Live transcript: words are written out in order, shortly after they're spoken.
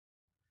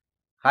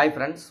Hi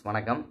friends,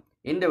 வணக்கம்.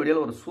 இந்த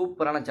வீடியோல ஒரு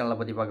சூப்பரான சேனலை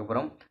பத்தி பார்க்க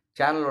போறோம்.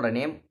 சேனலோட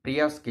நேம்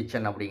Priya's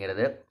Kitchen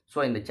அப்படிங்கிறது. ஸோ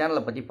இந்த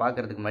சேனலை பத்தி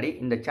பார்க்கறதுக்கு முன்னாடி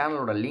இந்த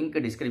சேனலோட லிங்க்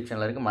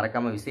டிஸ்கிரிப்ஷன்ல இருக்கு.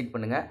 மறக்காம விசிட்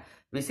பண்ணுங்க.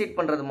 விசிட்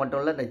பண்றது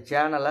மட்டும் இல்ல, இந்த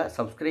சேனலை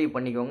சப்ஸ்கிரைப்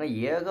பண்ணிக்கோங்க.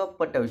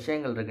 ஏகப்பட்ட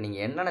விஷயங்கள் இருக்கு.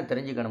 நீங்க என்னென்ன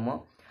தெரிஞ்சுக்கணுமோ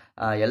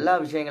எல்லா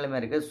விஷயங்களுமே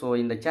இருக்கு. ஸோ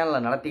இந்த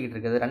சேனலை நடத்திக்கிட்டு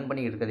இருக்கிறது, ரன்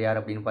பண்ணிக்கிட்டு இருக்கிறது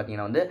யார் அப்படின்னு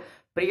பார்த்தீங்கன்னா வந்து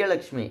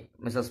பிரியலட்சுமி,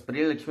 மிஸ்ஸஸ்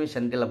பிரியலட்சுமி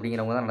செந்தில்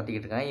அப்படிங்கிறவங்க தான்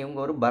நடத்திக்கிட்டு இருக்காங்க.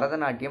 இவங்க ஒரு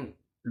பரதநாட்டியம்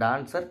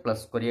டான்சர்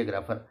ப்ளஸ்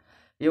கொரியோகிராஃபர்.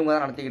 இவங்க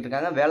தான் நடத்திக்கிட்டு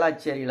இருக்காங்க.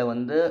 வேளாச்சேரியில்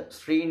வந்து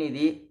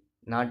ஸ்ரீநிதி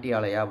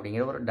நாட்டியாலயா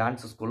அப்படிங்கிற ஒரு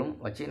டான்ஸ் ஸ்கூலும்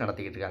வச்சு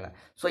நடத்திக்கிட்டு இருக்காங்க.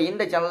 ஸோ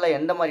இந்த சேனலில்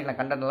எந்த மாதிரியான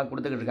கண்டென்ட்லாம்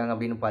கொடுத்துக்கிட்டு இருக்காங்க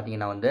அப்படின்னு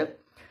பார்த்தீங்கன்னா வந்து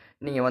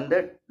நீங்கள் வந்து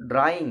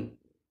டிராயிங்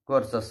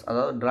கோர்சஸ்,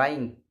 அதாவது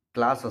டிராயிங்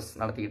கிளாஸஸ்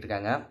நடத்திக்கிட்டு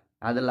இருக்காங்க.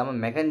 அது இல்லாமல்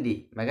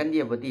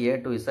மெகந்தியை பற்றி A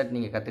to Z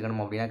நீங்கள்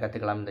கற்றுக்கணும் அப்படின்னா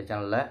கற்றுக்கலாம் இந்த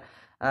சேனலில்.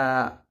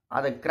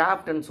 அதை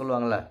கிராஃப்ட்னு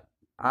சொல்லுவாங்கள்ல,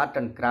 ஆர்ட்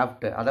அண்ட்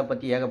கிராஃப்ட், அதை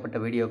பற்றி ஏகப்பட்ட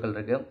வீடியோக்கள்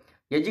இருக்குது.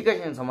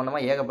 எஜுகேஷன்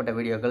சம்மந்தமாக ஏகப்பட்ட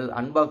வீடியோக்கள்,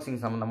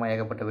 அன்பாக்சிங் சம்மந்தமாக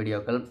ஏகப்பட்ட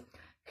வீடியோக்கள்,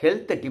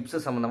 ஹெல்த் டிப்ஸு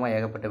சம்மந்தமாக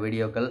ஏகப்பட்ட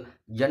வீடியோக்கள்,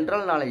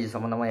 ஜென்ரல் நாலேஜ்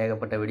சம்மந்தமாக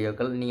ஏகப்பட்ட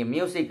வீடியோக்கள், நீங்கள்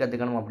மியூசிக்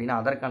கற்றுக்கணும் அப்படின்னா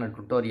அதற்கான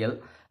டுட்டோரியல்,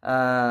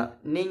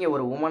 நீங்கள்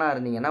ஒரு உமனாக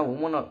இருந்தீங்கன்னா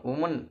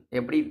உமன்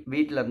எப்படி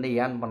வீட்டில் இருந்து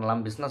ஏர்ன்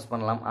பண்ணலாம், பிஸ்னஸ்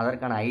பண்ணலாம்,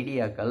 அதற்கான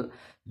ஐடியாக்கள்,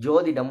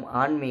 ஜோதிடம்,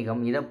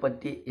 ஆன்மீகம், இதை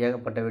பற்றி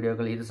ஏகப்பட்ட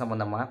வீடியோக்கள், இது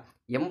சம்மந்தமாக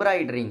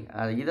எம்ப்ராய்டரிங்,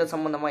 இதை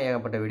சம்மந்தமாக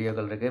ஏகப்பட்ட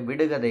வீடியோக்கள் இருக்குது.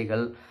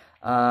 விடுகதைகள்,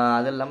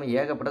 அது இல்லாமல்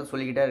ஏகப்பட்டது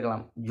சொல்லிக்கிட்டே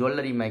இருக்கலாம்.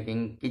 ஜுவல்லரி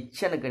மேக்கிங்,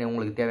 கிச்சனுக்கு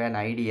உங்களுக்கு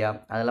தேவையான ஐடியா,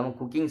 அது இல்லாமல்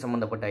குக்கிங்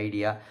சம்மந்தப்பட்ட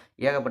ஐடியா,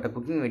 ஏகப்பட்ட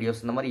குக்கிங்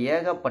வீடியோஸ், இந்த மாதிரி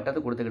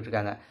ஏகப்பட்டது கொடுத்துக்கிட்டு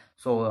இருக்காங்க.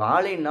 So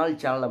all in all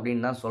channel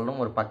அப்படின்னு தான்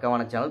சொல்லணும். ஒரு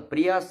பக்கவான சேனல்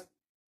பிரியாஸ்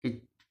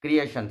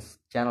கிரியேஷன்ஸ்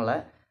சேனலை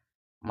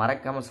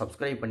மறக்காமல்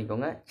சப்ஸ்கிரைப்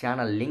பண்ணிக்கோங்க.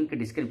 சேனல் லிங்க்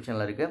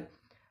டிஸ்கிரிப்ஷனில் இருக்குது.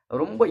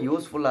 ரொம்ப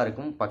யூஸ்ஃபுல்லாக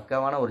இருக்கும்.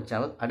 பக்கவான ஒரு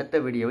சேனல்.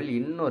 அடுத்த வீடியோவில்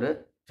இன்னொரு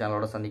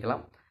சேனலோட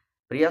சந்திக்கலாம்.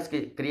 பிரியாஸ்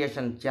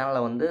கிரியேஷன்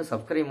சேனலை வந்து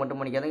சப்ஸ்கிரைப் மட்டும்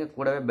பண்ணிக்காதீங்க,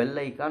 கூடவே பெல்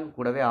ஐக்கான்,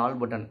 கூடவே ஆல்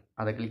பட்டன்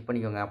அதை கிளிக்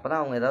பண்ணிக்கோங்க. அப்போ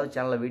தான் அவங்க ஏதாவது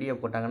சேனலில் வீடியோ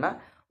போட்டாங்கன்னா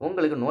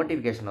உங்களுக்கு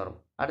நோட்டிஃபிகேஷன்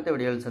வரும். அடுத்த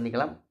வீடியோவில்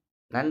சந்திக்கலாம்.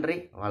 நன்றி.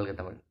 வாழ்க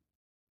தமிழ்.